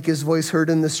 nor make his voice heard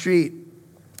in the street.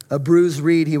 A bruised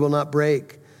reed he will not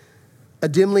break. A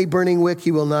dimly burning wick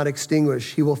he will not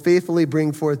extinguish. He will faithfully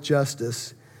bring forth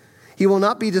justice. He will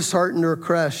not be disheartened or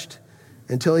crushed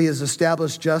until he has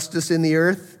established justice in the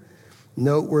earth.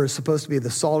 Note, we're supposed to be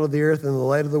the salt of the earth and the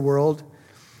light of the world.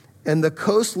 And the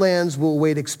coastlands will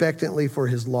wait expectantly for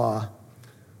his law.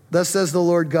 Thus says the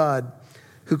Lord God,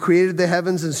 who created the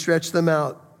heavens and stretched them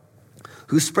out,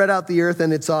 who spread out the earth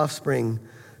and its offspring,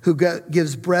 who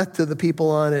gives breath to the people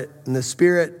on it, and the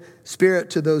spirit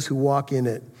to those who walk in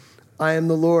it. I am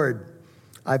the Lord.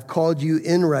 I've called you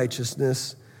in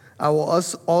righteousness. I will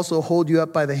also hold you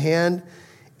up by the hand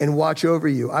and watch over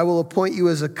you. I will appoint you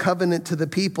as a covenant to the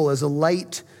people, as a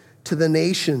light to the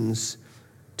nations.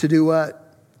 To do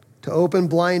what? To open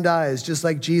blind eyes, just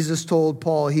like Jesus told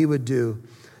Paul he would do.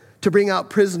 To bring out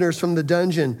prisoners from the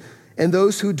dungeon and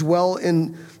those who dwell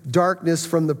in darkness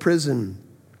from the prison.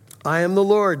 I am the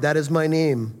Lord, that is my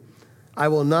name. I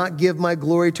will not give my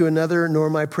glory to another, nor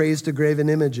my praise to graven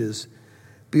images.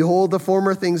 Behold, the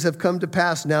former things have come to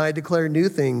pass. Now I declare new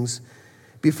things.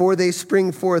 Before they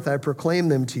spring forth, I proclaim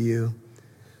them to you.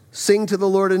 Sing to the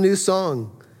Lord a new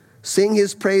song. Sing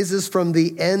his praises from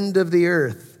the end of the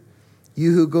earth.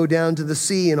 You who go down to the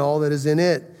sea and all that is in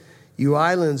it, you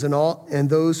islands and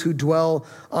those who dwell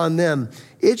on them.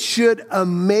 It should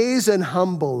amaze and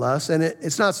humble us, and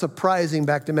it's not surprising,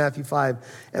 back to Matthew 5,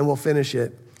 and we'll finish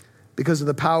it, because of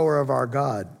the power of our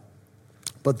God.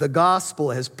 But the gospel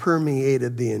has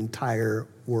permeated the entire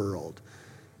world.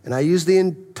 And I use the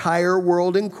entire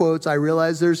world in quotes. I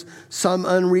realize there's some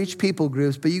unreached people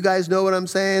groups, but you guys know what I'm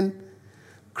saying?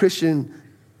 Christian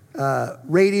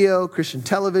radio, Christian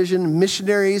television,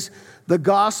 missionaries, the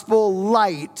gospel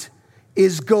light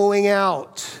is going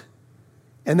out.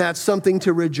 And that's something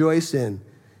to rejoice in.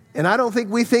 And I don't think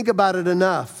we think about it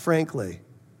enough, frankly.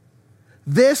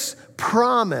 This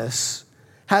promise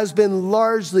has been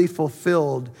largely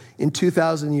fulfilled in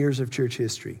 2,000 years of church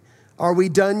history. Are we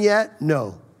done yet?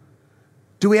 No.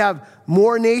 Do we have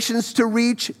more nations to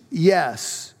reach?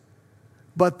 Yes.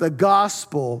 But the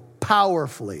gospel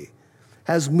powerfully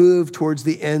has moved towards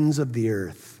the ends of the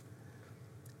earth.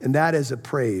 And that is a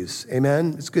praise.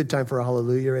 Amen? It's a good time for a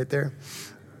hallelujah right there.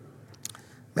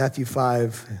 Matthew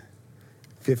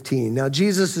 5:15. Now,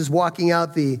 Jesus is walking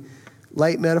out the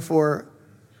light metaphor.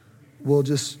 We'll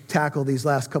just tackle these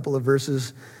last couple of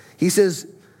verses. He says,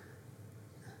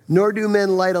 nor do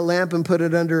men light a lamp and put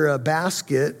it under a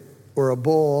basket or a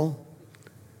bowl.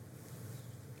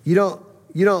 You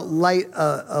don't light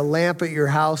a lamp at your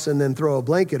house and then throw a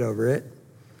blanket over it.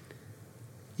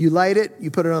 You light it, you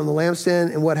put it on the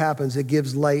lampstand, and what happens? It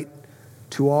gives light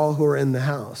to all who are in the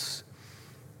house.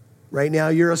 Right now,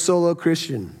 you're a solo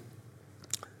Christian.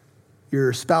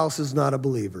 Your spouse is not a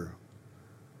believer.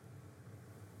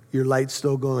 Your light's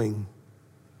still going.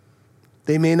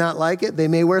 They may not like it. They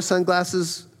may wear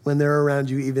sunglasses when they're around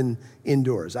you, even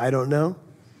indoors. I don't know.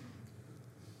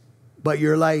 But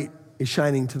your light is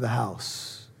shining to the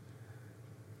house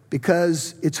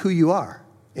because it's who you are.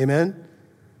 Amen?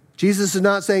 Jesus is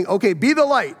not saying, okay, be the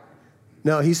light.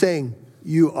 No, he's saying,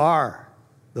 you are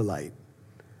the light.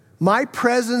 My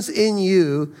presence in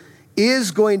you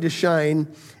is going to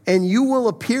shine, and you will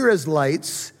appear as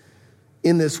lights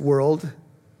in this world.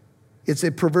 It's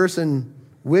a perverse and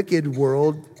wicked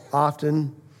world,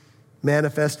 often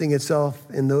manifesting itself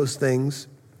in those things.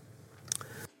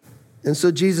 And so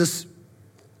Jesus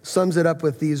sums it up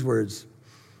with these words.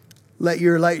 Let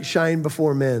your light shine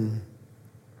before men,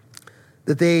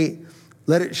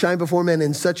 let it shine before men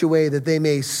in such a way that they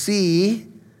may see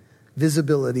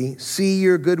visibility, see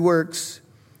your good works,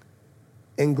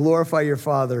 and glorify your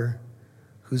Father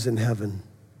who's in heaven.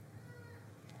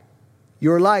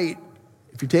 Your light,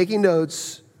 if you're taking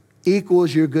notes,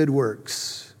 equals your good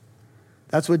works.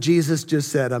 That's what Jesus just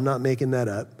said. I'm not making that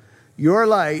up. Your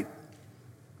light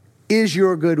is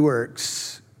your good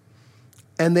works.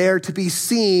 And they are to be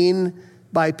seen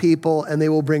by people, and they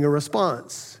will bring a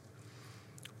response.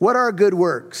 What are good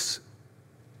works?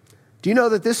 Do you know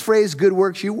that this phrase, good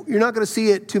works, you're not going to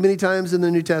see it too many times in the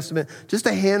New Testament, just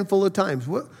a handful of times.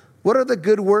 What are the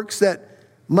good works that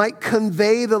might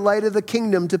convey the light of the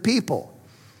kingdom to people?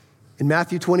 In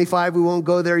Matthew 25, we won't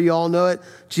go there, you all know it.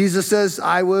 Jesus says,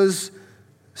 I was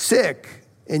sick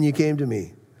and you came to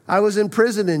me. I was in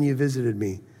prison and you visited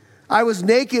me. I was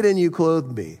naked and you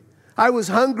clothed me. I was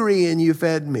hungry and you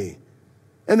fed me.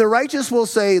 And the righteous will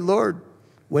say, Lord,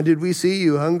 when did we see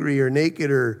you hungry or naked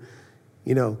or,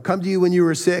 come to you when you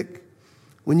were sick?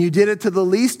 When you did it to the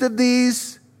least of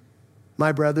these,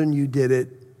 my brethren, you did it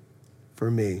for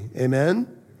me.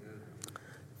 Amen?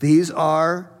 These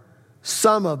are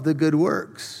some of the good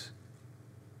works.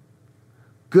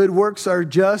 Good works are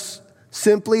just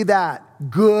simply that,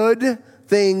 good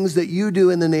things that you do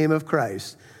in the name of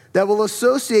Christ that will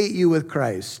associate you with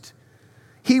Christ.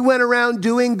 He went around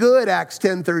doing good, Acts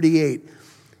 10:38,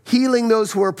 healing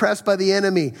those who were oppressed by the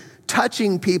enemy,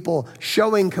 touching people,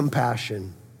 showing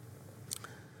compassion.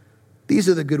 These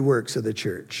are the good works of the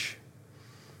church.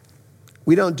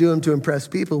 We don't do them to impress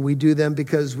people. We do them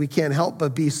because we can't help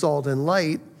but be salt and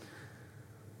light.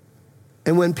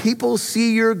 And when people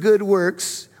see your good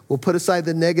works, we'll put aside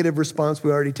the negative response.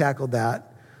 We already tackled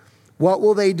that. What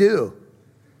will they do?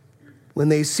 When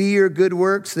they see your good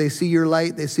works, they see your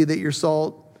light, they see that you're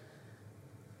salt,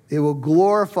 they will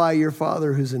glorify your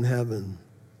Father who's in heaven.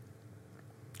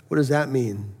 What does that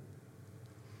mean?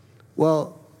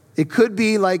 Well, it could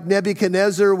be like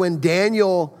Nebuchadnezzar when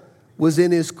Daniel was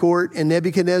in his court and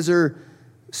Nebuchadnezzar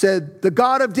said, "The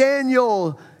God of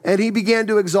Daniel," and he began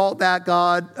to exalt that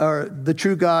God, or the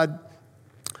true God.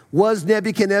 Was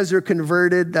Nebuchadnezzar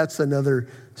converted? That's another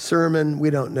sermon. We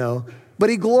don't know. But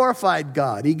he glorified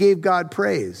God. He gave God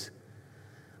praise.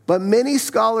 But many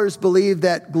scholars believe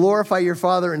that glorify your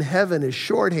Father in heaven is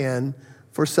shorthand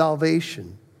for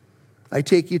salvation. I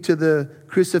take you to the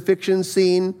crucifixion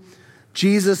scene.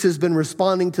 Jesus has been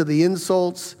responding to the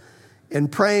insults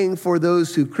and praying for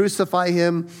those who crucify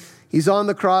him. He's on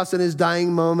the cross in his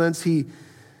dying moments. He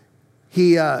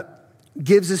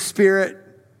gives his spirit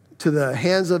to the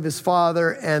hands of his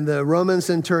Father, and the Roman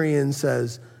centurion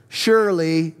says,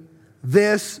 "Surely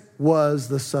this was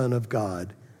the Son of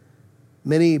God."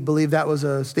 Many believe that was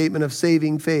a statement of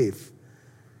saving faith.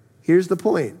 Here's the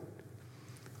point.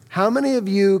 How many of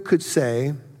you could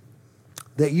say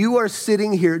that you are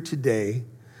sitting here today,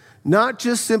 not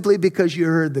just simply because you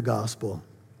heard the gospel,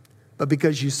 but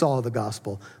because you saw the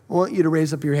gospel? I want you to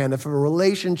raise up your hand. If a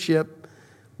relationship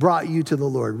brought you to the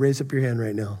Lord, raise up your hand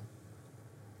right now.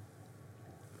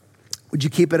 Would you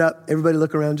keep it up? Everybody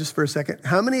look around just for a second.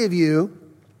 How many of you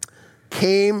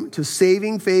came to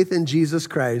saving faith in Jesus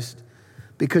Christ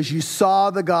because you saw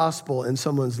the gospel in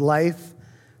someone's life,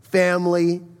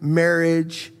 family,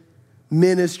 marriage,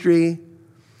 ministry?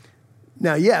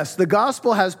 Now, yes, the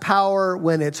gospel has power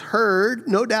when it's heard,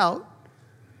 no doubt,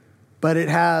 but it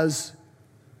has,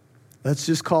 let's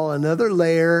just call another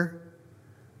layer,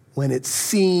 when it's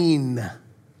seen.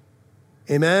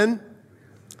 Amen?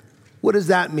 What does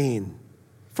that mean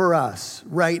for us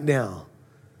right now?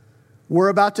 We're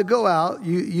about to go out.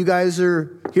 You guys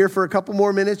are here for a couple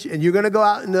more minutes, and you're going to go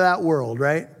out into that world,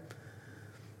 right?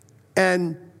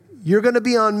 And you're going to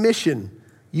be on mission.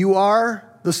 You are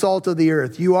the salt of the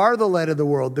earth. You are the light of the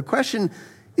world. The question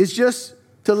is just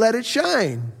to let it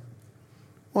shine.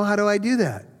 Well, how do I do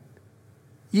that?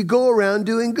 You go around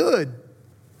doing good.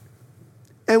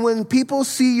 And when people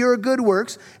see your good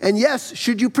works, and yes,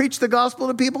 should you preach the gospel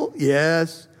to people?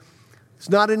 Yes. It's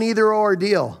not an either-or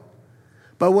deal.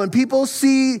 But when people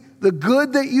see the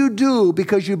good that you do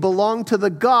because you belong to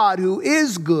the God who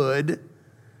is good,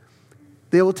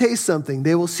 they will taste something,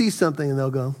 they will see something, and they'll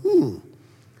go,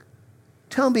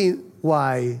 tell me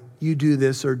why you do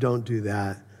this or don't do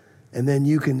that. And then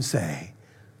you can say,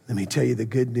 let me tell you the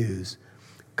good news.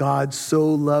 God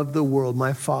so loved the world,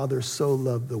 my Father so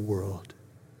loved the world,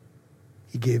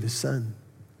 he gave his Son,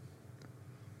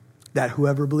 that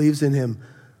whoever believes in him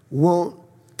won't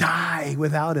die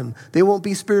without him. They won't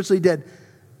be spiritually dead.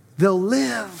 They'll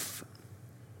live.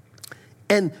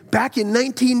 And back in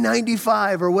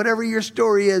 1995, or whatever your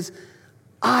story is,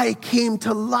 I came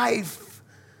to life.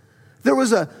 There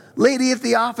was a lady at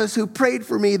the office who prayed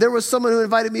for me. There was someone who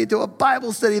invited me to a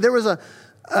Bible study. There was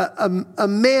a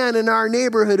man in our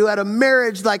neighborhood who had a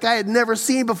marriage like I had never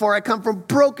seen before. I come from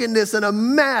brokenness and a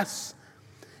mess.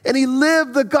 And he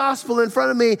lived the gospel in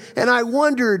front of me, and I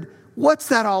wondered, what's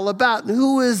that all about? And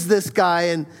who is this guy?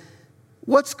 And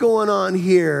what's going on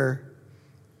here?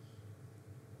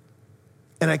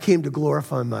 And I came to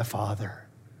glorify my Father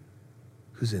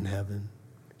who's in heaven.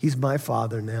 He's my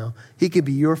Father now. He can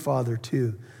be your Father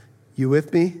too. You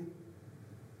with me?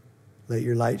 Let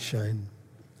your light shine.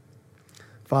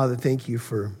 Father, thank you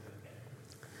for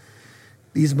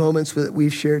these moments that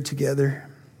we've shared together.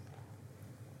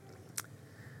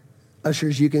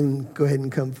 Ushers, you can go ahead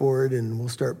and come forward and we'll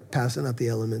start passing out the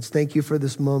elements. Thank you for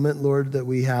this moment, Lord, that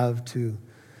we have to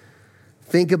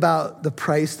think about the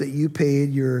price that you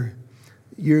paid, your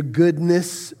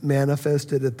goodness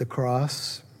manifested at the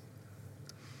cross,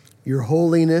 your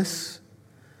holiness,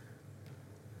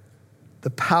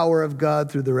 the power of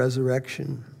God through the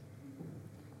resurrection.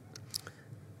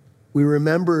 We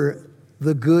remember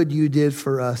the good you did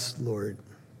for us, Lord,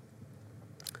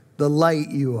 the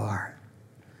light you are.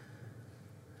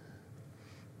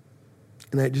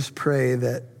 And I just pray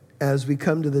that as we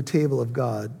come to the table of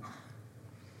God,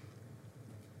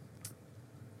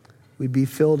 we be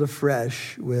filled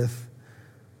afresh with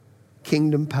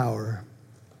kingdom power,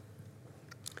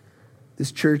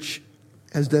 This church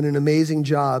has done an amazing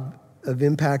job of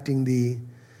impacting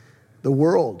the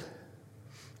world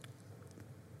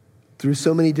through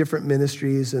so many different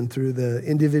ministries and through the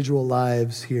individual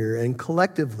lives here. And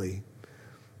collectively,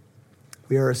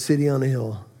 we are a city on a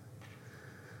hill.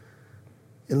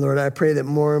 And Lord, I pray that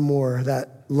more and more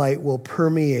that light will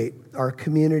permeate our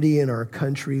community and our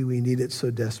country. We need it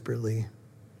so desperately.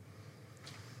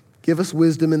 Give us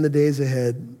wisdom in the days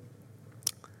ahead,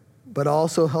 but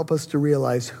also help us to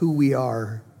realize who we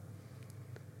are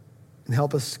and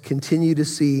help us continue to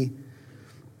see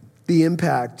the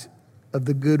impact of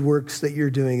the good works that you're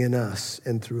doing in us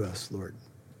and through us, Lord.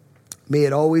 May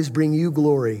it always bring you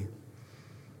glory,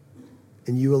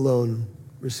 and you alone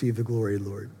receive the glory,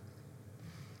 Lord.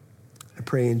 I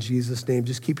pray in Jesus' name.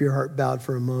 Just keep your heart bowed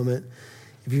for a moment.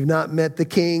 If you've not met the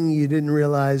King, you didn't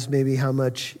realize maybe how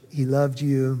much he loved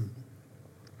you,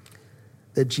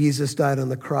 that Jesus died on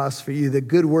the cross for you, that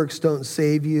good works don't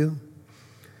save you.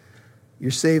 You're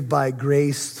saved by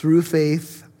grace through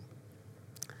faith.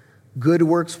 Good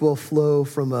works will flow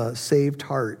from a saved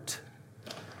heart.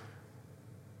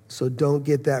 So don't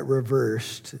get that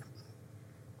reversed.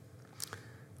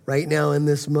 Right now in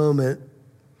this moment,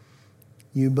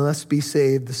 you must be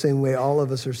saved the same way all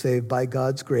of us are saved, by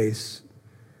God's grace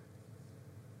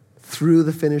through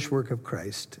the finished work of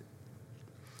Christ.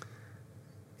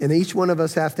 And each one of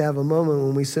us have to have a moment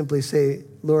when we simply say,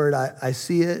 Lord, I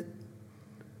see it.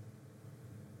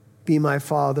 Be my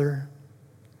Father.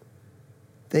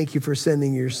 Thank you for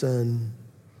sending your Son.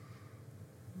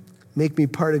 Make me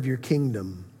part of your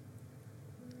kingdom.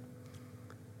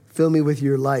 Fill me with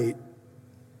your light.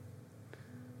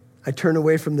 I turn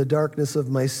away from the darkness of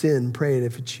my sin. Pray it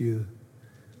if it's you.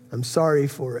 I'm sorry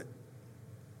for it.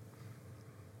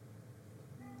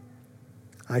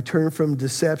 I turn from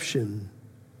deception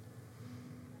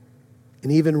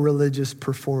and even religious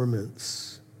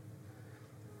performance,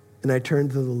 and I turn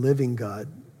to the living God.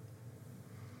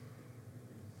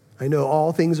 I know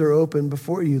all things are open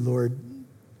before you, Lord,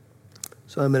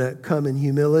 so I'm going to come in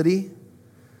humility.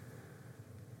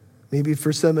 Maybe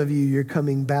for some of you, you're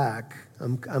coming back.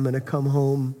 I'm going to come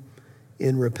home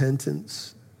in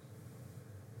repentance.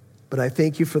 But I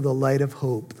thank you for the light of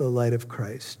hope, the light of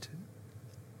Christ.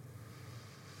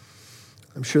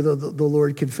 I'm sure the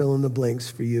Lord can fill in the blanks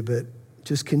for you, but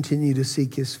just continue to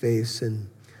seek his face. And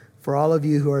for all of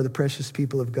you who are the precious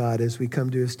people of God, as we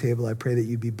come to his table, I pray that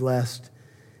you be blessed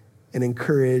and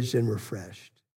encouraged and refreshed.